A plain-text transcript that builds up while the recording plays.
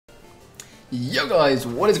Yo guys,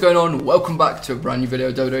 what is going on? Welcome back to a brand new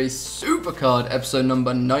video, WWE Supercard, episode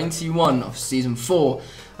number 91 of Season 4.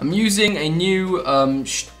 I'm using a new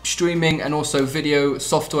streaming and also video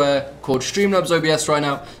software called Streamlabs OBS right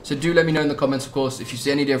now, so do let me know in the comments, of course, if you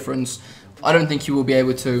see any difference. I don't think you will be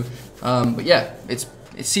able to, but yeah, it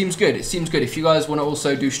seems good. It seems good. If you guys want to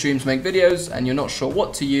also do streams, make videos, and you're not sure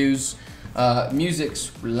what to use,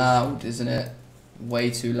 music's loud, isn't it? Way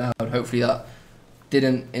too loud. Hopefully that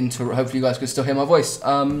didn't interrupt. Hopefully you guys could still hear my voice.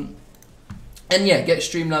 And yeah, get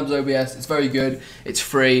Streamlabs OBS. It's very good. It's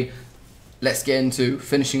free. Let's get into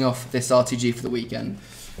finishing off this RTG for the weekend.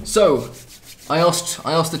 So I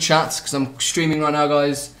asked the chat, because I'm streaming right now,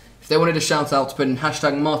 guys, if they wanted a shout out to put in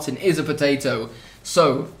hashtag Martin is a potato.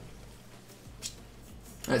 So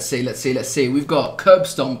let's see. We've got Curb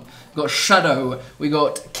Stomp, we've got Shadow, we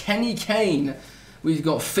got Kenny Kane, we've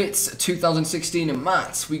got Fitz 2016 and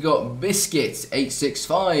Matt, we got Biscuit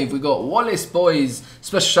 865, we got Wallace Boys.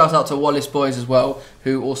 Special shout out to Wallace Boys as well,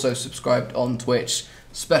 who also subscribed on Twitch.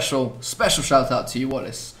 Special shout out to you,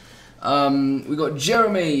 Wallace. We got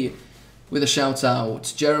Jeremy with a shout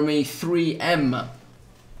out, Jeremy 3M,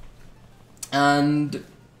 and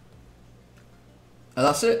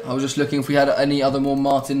that's it. I was just looking if we had any other more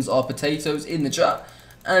Martins are potatoes in the chat,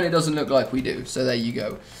 and it doesn't look like we do. So there you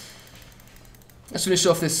go. Let's finish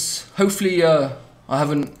off this. Hopefully, I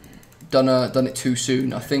haven't done it too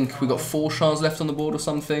soon. I think we got 4 shards left on the board or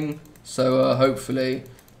something. So hopefully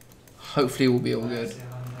we'll be all good.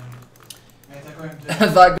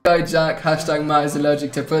 That guy Jack, hashtag Matt is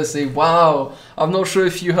allergic to pussy. Wow, I'm not sure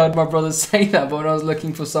if you heard my brother say that, but when I was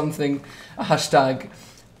looking for something, a hashtag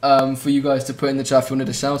for you guys to put in the chat if you wanted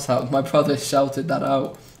a shout out, my brother shouted that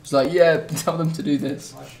out. It's like, yeah, tell them to do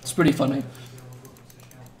this. It's pretty funny.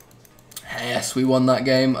 Yes, we won that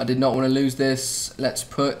game. I did not want to lose this. Let's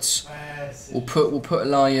put, we'll put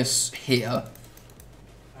Elias here.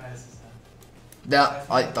 That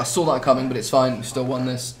I saw that coming, but it's fine. We still won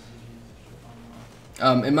this.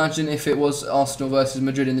 Imagine if it was Arsenal versus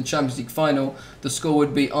Madrid in the Champions League final. The score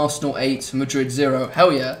would be Arsenal 8, Madrid 0.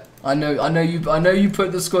 Hell yeah! I know you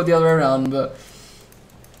put the score the other way around, but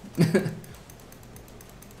let's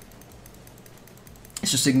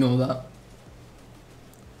just ignore that.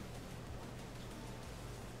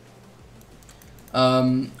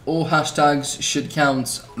 All hashtags should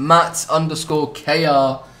count.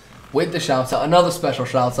 Matt_KR with the shout out. Another special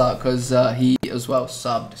shout out because he as well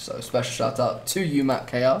subbed. So special shout out to you, Matt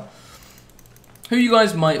KR, who you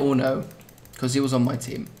guys might all know because he was on my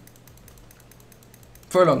team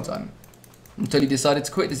for a long time until he decided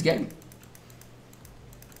to quit this game.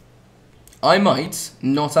 I might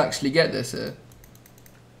not actually get this here.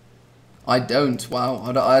 I don't. Wow,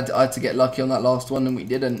 I had to get lucky on that last one and we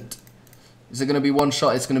didn't. Is it going to be one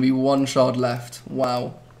shot? It's going to be one shard left.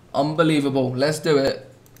 Wow. Unbelievable. Let's do it.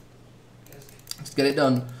 Let's get it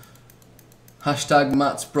done. Hashtag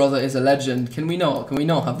Matt's brother is a legend. Can we not? Can we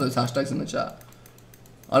not have those hashtags in the chat?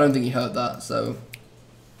 I don't think he heard that, so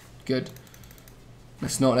good.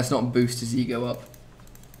 Let's not boost his ego up.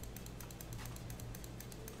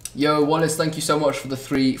 Yo, Wallace, thank you so much for the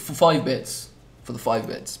 5 bits. For the 5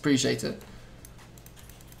 bits. Appreciate it.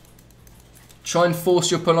 Try and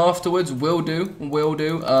force your pull afterwards. Will do.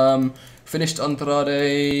 Finished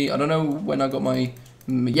Andrade. I don't know when I got my.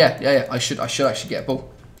 Yeah. I should actually get a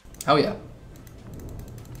pull. Hell yeah.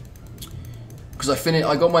 Because I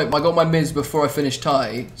got my Miz before I finished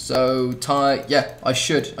Ty. So Ty, yeah, I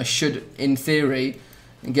should in theory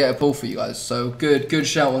get a pull for you guys. So good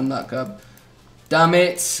shout on that, Cub. Damn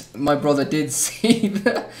it, my brother did see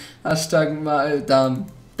the hashtag. Damn,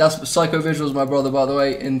 that's Psycho Visuals, my brother, by the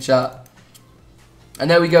way, in chat. And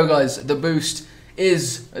there we go, guys. The boost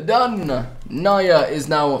is done. Naya is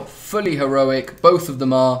now fully heroic. Both of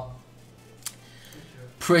them are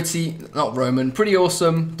pretty, not Roman, pretty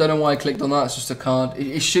awesome. Don't know why I clicked on that. It's just a card.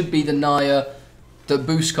 It should be the Naya, the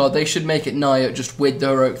boost card. They should make it Naya just with the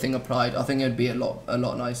heroic thing applied. I think it'd be a lot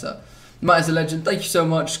nicer. Matt is a legend. Thank you so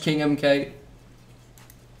much, King MK.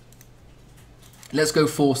 Let's go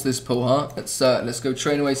force this pull, huh? Let's go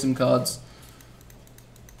train away some cards.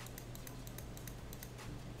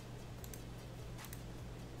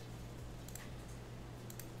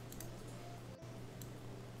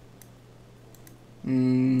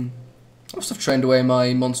 I must have trained away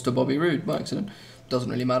my monster Bobby Roode by accident. Doesn't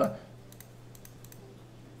really matter.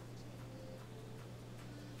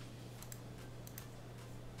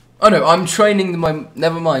 Oh no, I'm training my.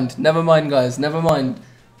 Never mind, guys. Never mind.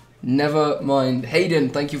 Hayden,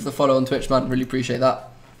 thank you for the follow on Twitch, man. Really appreciate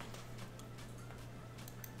that.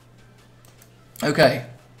 Okay.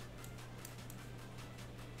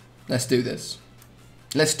 Let's do this.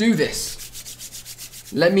 Let's do this.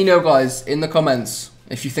 Let me know, guys, in the comments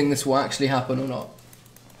if you think this will actually happen or not.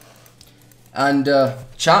 And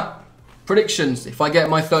chat, predictions. If I get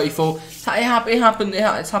my 34,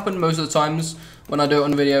 it's happened most of the times when I do it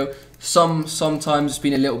on a video. Sometimes it's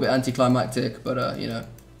been a little bit anticlimactic, but you know.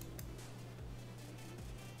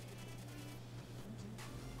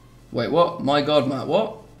 Wait, what? My God, Matt,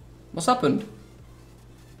 what? What's happened?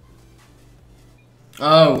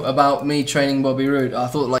 Oh, about me training Bobby Roode. I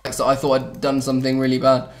thought I'd done something really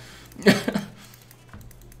bad.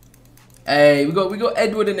 Hey, we got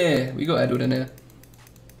Edward in here. We got Edward in here.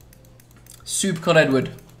 Supercard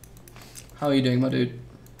Edward. How are you doing, my dude?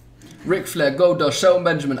 Ric Flair, Goldust, Shelton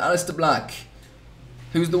Benjamin, Alistair Black.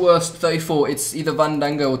 Who's the worst 34? It's either Van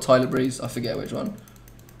Dango or Tyler Breeze. I forget which one.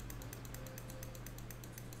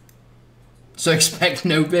 So expect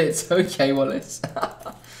no bits. Okay, Wallace.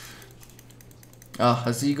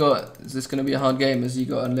 Has he got... Is this going to be a hard game? Has he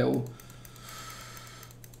got a little...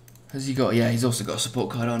 Has he got... Yeah, he's also got a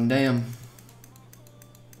support card on. Damn.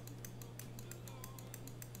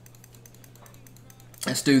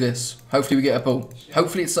 Let's do this. Hopefully we get a pull.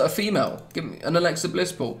 Hopefully it's a female. Give me an Alexa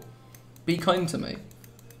Bliss pull. Be kind to me.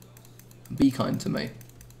 Be kind to me.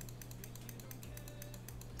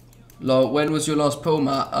 When was your last pull,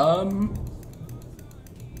 Matt?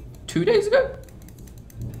 2 days ago?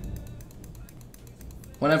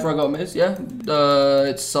 Whenever I got Miz, yeah?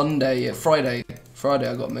 It's Sunday, yeah, Friday. Friday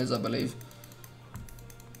I got Miz, I believe.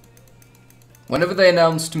 Whenever they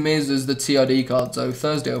announced Miz as the TRD card, so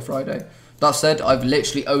Thursday or Friday. That said, I've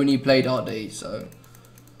literally only played RD, so...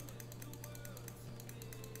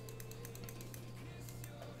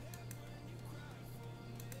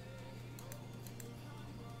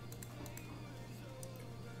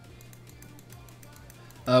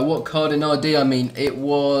 what card in RD, I mean? It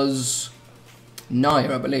was...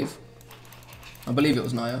 Nia, I believe. I believe it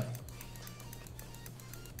was Nia.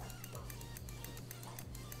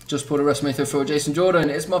 Just pulled a WrestleMania 34 Jason Jordan.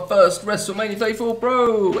 It's my first WrestleMania 34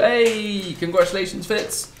 Pro. Hey, congratulations,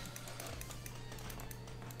 Fitz.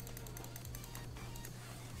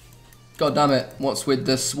 God damn it! What's with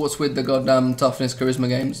this? What's with the goddamn toughness, charisma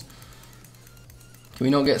games? Can we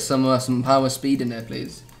not get some power speed in there,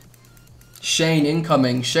 please? Shane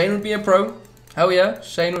incoming. Shane would be a pro. Hell yeah,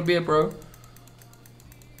 Shane would be a pro.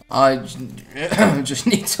 I just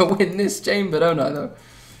need to win this chamber, don't I, though?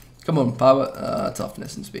 Come on, power,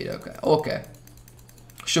 toughness and speed. Okay, okay.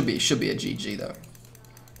 Should be a GG though.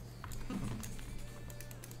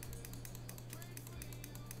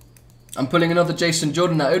 I'm pulling another Jason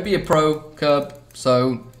Jordan now. It would be a pro curb,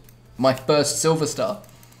 so my first silver star.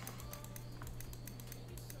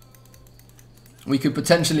 We could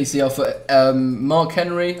potentially see off Mark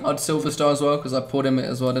Henry. I'd silver star as well because I pulled him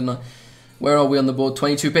as well, didn't I? Where are we on the board?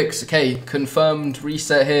 22 picks. Okay, confirmed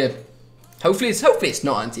reset here. Hopefully it's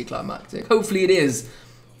not anticlimactic. Hopefully it is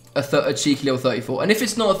a cheeky little 34. And if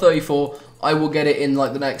it's not a 34, I will get it in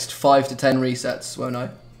like the next 5 to 10 resets, won't I?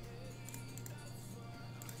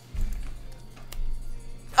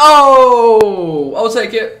 Oh! I'll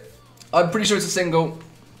take it. I'm pretty sure it's a single.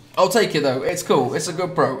 I'll take it though. It's cool. It's a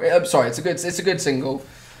good pro. I'm sorry. It's a good single.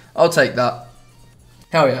 I'll take that.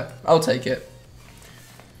 Hell yeah. I'll take it.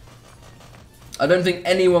 I don't think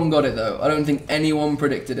anyone got it though. I don't think anyone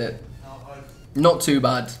predicted it. Not too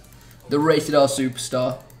bad. The rated R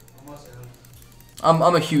superstar.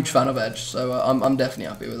 I'm a huge fan of Edge, so I'm definitely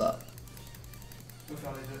happy with that.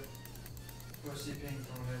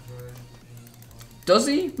 Does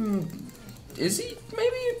he? Is he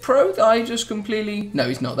maybe a pro that I just completely... No,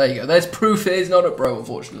 he's not. There you go. There's proof he's not a pro,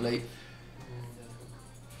 unfortunately.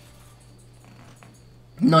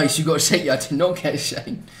 Nice, you got a Shane. I did not get a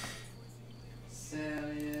Shane.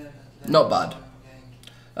 Not bad.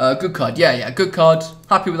 Good card. Yeah, good card.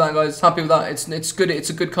 Happy with that, guys. Happy with that. It's good. It's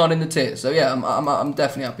a good card in the tier. So yeah, I'm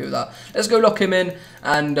definitely happy with that. Let's go lock him in,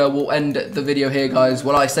 and we'll end the video here, guys.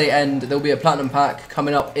 When I say end, there'll be a platinum pack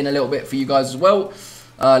coming up in a little bit for you guys as well.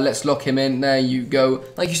 Let's lock him in. There you go.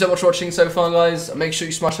 Thank you so much for watching so far, guys. Make sure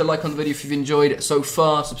you smash a like on the video if you've enjoyed it so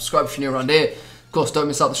far. Subscribe if you're new around here. Of course, don't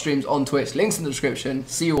miss out the streams on Twitch. Links in the description.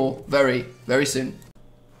 See you all very, very soon.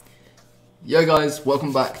 Yo guys,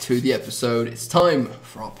 welcome back to the episode. It's time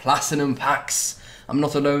for our platinum packs. I'm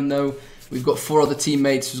not alone though. We've got 4 other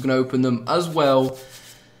teammates who's going to open them as well.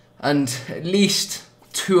 And at least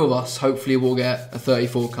 2 of us hopefully will get a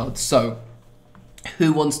 34 card. So,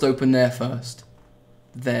 who wants to open their first?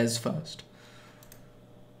 Theirs first.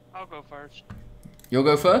 I'll go first. You'll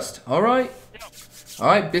go first? Alright. Yep.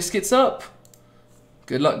 Alright, biscuits up.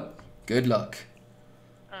 Good luck. Good luck.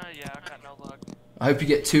 Yeah, I got no luck. I hope you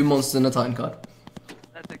get 2 monsters and a time card.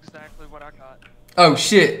 That's exactly what I got. Oh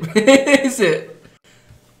shit. Is it?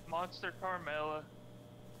 Monster Carmella,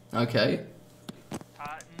 Okay.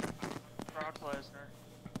 Titan, Brock Lesnar,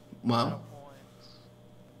 Wow. points,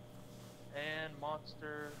 and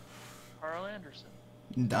Monster Carl Anderson.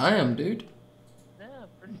 Damn, dude. Yeah,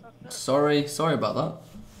 pretty fucked up. Sorry about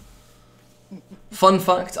that. Fun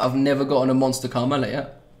fact, I've never gotten a Monster Carmella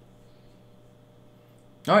yet.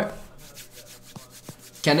 Alright.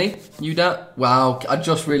 Kenny, you dat? Wow, I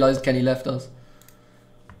just realised Kenny left us.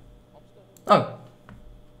 Oh.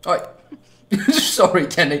 Alright. Sorry,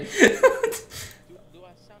 Kenny. Do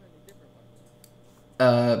I sound any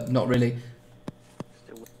different? Not really.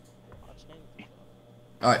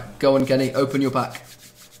 Alright, go on, Kenny. Open your pack.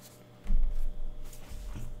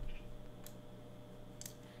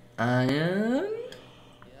 And... Yep,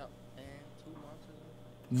 and 2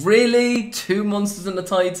 monsters. Really? 2 monsters and a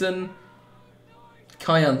Titan?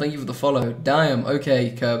 Kyan, thank you for the follow. Damn,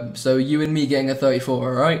 okay, Cub. So you and me getting a 34,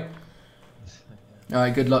 alright?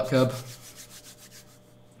 Alright, good luck, Cub.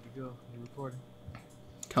 You go. You recording?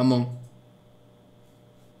 Come on.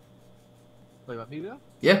 Wait, what, me go?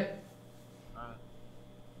 Yeah?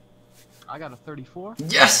 I got a 34,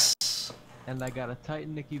 Yes! and I got a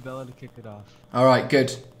Titan Nikki Bella to kick it off. Alright,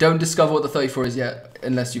 good. Don't discover what the 34 is yet,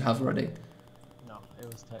 unless you have already. No, it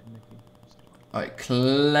was Titan Nikki. Alright,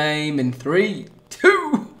 claim in 3, 2,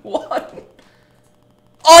 1. Oh,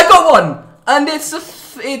 I got one! And is it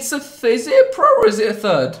a pro or is it a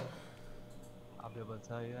third? I'll be able to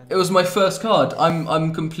tell you. It was my first card.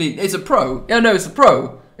 I'm complete. It's a pro. Yeah, no, it's a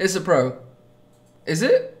pro. It's a pro. Is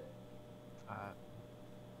it?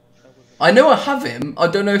 I know I have him. I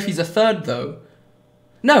don't know if he's a third though.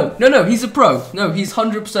 No, he's a pro. No, he's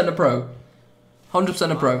 100% a pro.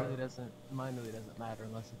 100% a pro. Mine really doesn't matter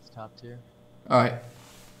unless it's top tier. Alright.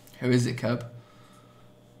 Who is it, Cub?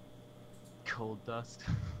 Cold Dust.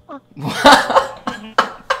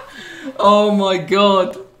 Oh my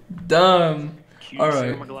god. Damn.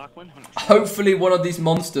 Alright. Hopefully one of these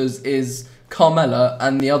monsters is Carmella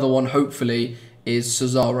and the other one hopefully is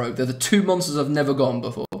Cesaro. They're the 2 monsters I've never gotten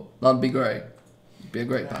before. That'd be great. It'd be a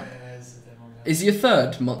great pack. Is he a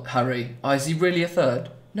third, Harry? Oh, is he really a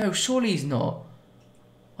third? No, surely he's not.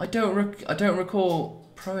 I don't recall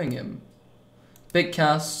proing him. Big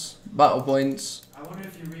Cass, battle points. I wonder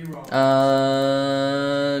if you reroll.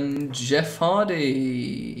 And Jeff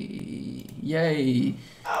Hardy. Yay.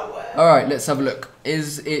 Alright, let's have a look.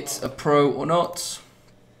 Is it a pro or not?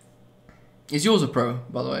 Is yours a pro,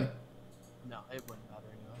 by the way? No, it wouldn't matter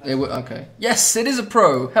anyway. It would, okay. Yes, it is a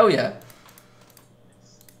pro. Hell yeah.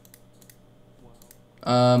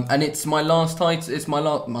 And it's my last Titan. It's my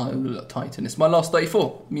Titan. It's my last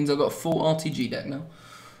 34. It means I've got a full RTG deck now.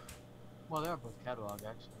 Well, they are both catalog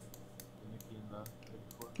actually. The Nikki and the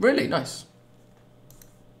 34. Really nice.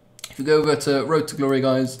 If you go over to Road to Glory,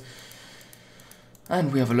 guys,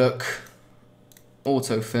 and we have a look.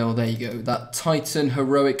 Autofill, there you go. That Titan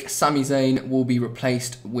heroic Sami Zayn will be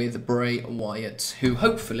replaced with Bray Wyatt, who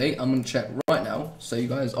hopefully, I'm going to check right now, so you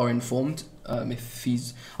guys are informed. If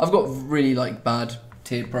he's, I've got really like bad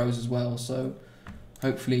tiered pros as well, so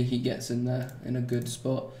hopefully he gets in there in a good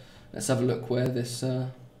spot. Let's have a look where this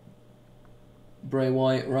Bray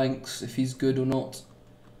Wyatt ranks, if he's good or not.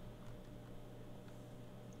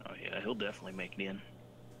 Oh yeah, he'll definitely make it in.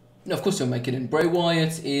 No, of course he'll make it in. Bray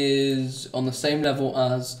Wyatt is on the same level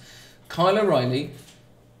as Kyle O'Reilly,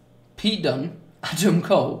 Pete Dunne, Adam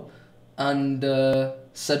Cole, and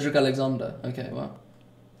Cedric Alexander. Okay, wow.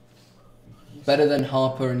 Better than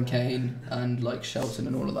Harper and Kane and like Shelton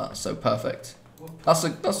and all of that. So perfect.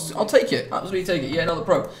 I'll take it. Absolutely take it. Yeah, another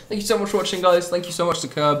pro. Thank you so much for watching, guys. Thank you so much to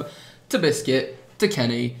Curb, to Biscuit, to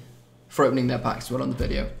Kenny for opening their packs as well on the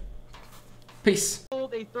video. Peace.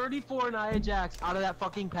 A 34 Nia Jax out of that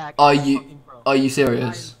fucking pack. Are you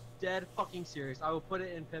serious? I'm dead fucking serious. I will put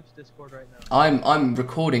it in Pimp's Discord right now. I'm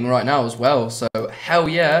recording right now as well, so hell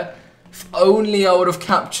yeah. If only I would have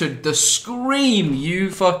captured the scream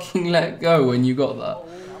you fucking let go when you got that.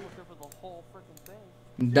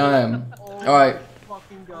 Damn. Alright.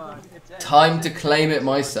 Time to claim it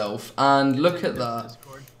myself. And look at that.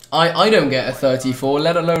 I don't get a 34,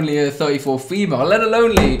 let alone a 34 female, let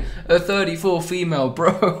alone a 34 female,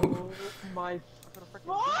 bro. Oh my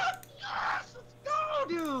fuck! Yes! Let's go,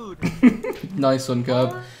 dude! Nice one,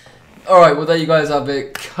 Curb. Alright, well there you guys have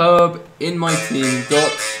it. Curb in my team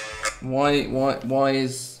got... Why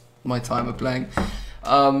is my timer playing?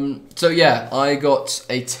 So yeah, I got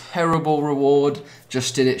a terrible reward.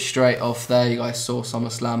 Just did it straight off there. You guys saw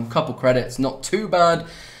SummerSlam. Couple credits, not too bad.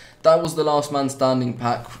 that was the last man standing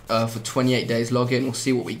pack for 28 days login. We'll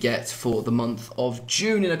see what we get for the month of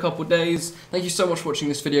June in a couple of days. Thank you so much for watching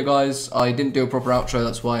this video, guys. I didn't do a proper outro,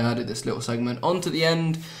 that's why I added this little segment on to the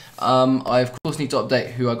end. I of course need to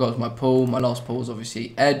update who I got as my pull. My last pull was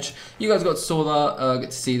obviously Edge. You guys got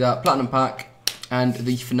to see that Platinum Pack and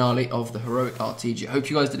the finale of the Heroic RTG. I hope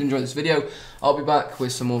you guys did enjoy this video. I'll be back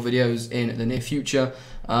with some more videos in the near future.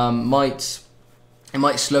 It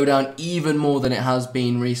might slow down even more than it has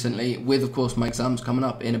been recently, with of course my exams coming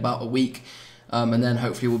up in about a week. And then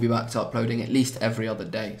hopefully we'll be back to uploading at least every other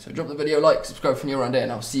day. So drop the video a like, subscribe if you're new around here,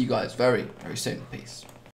 and I'll see you guys very, very soon. Peace.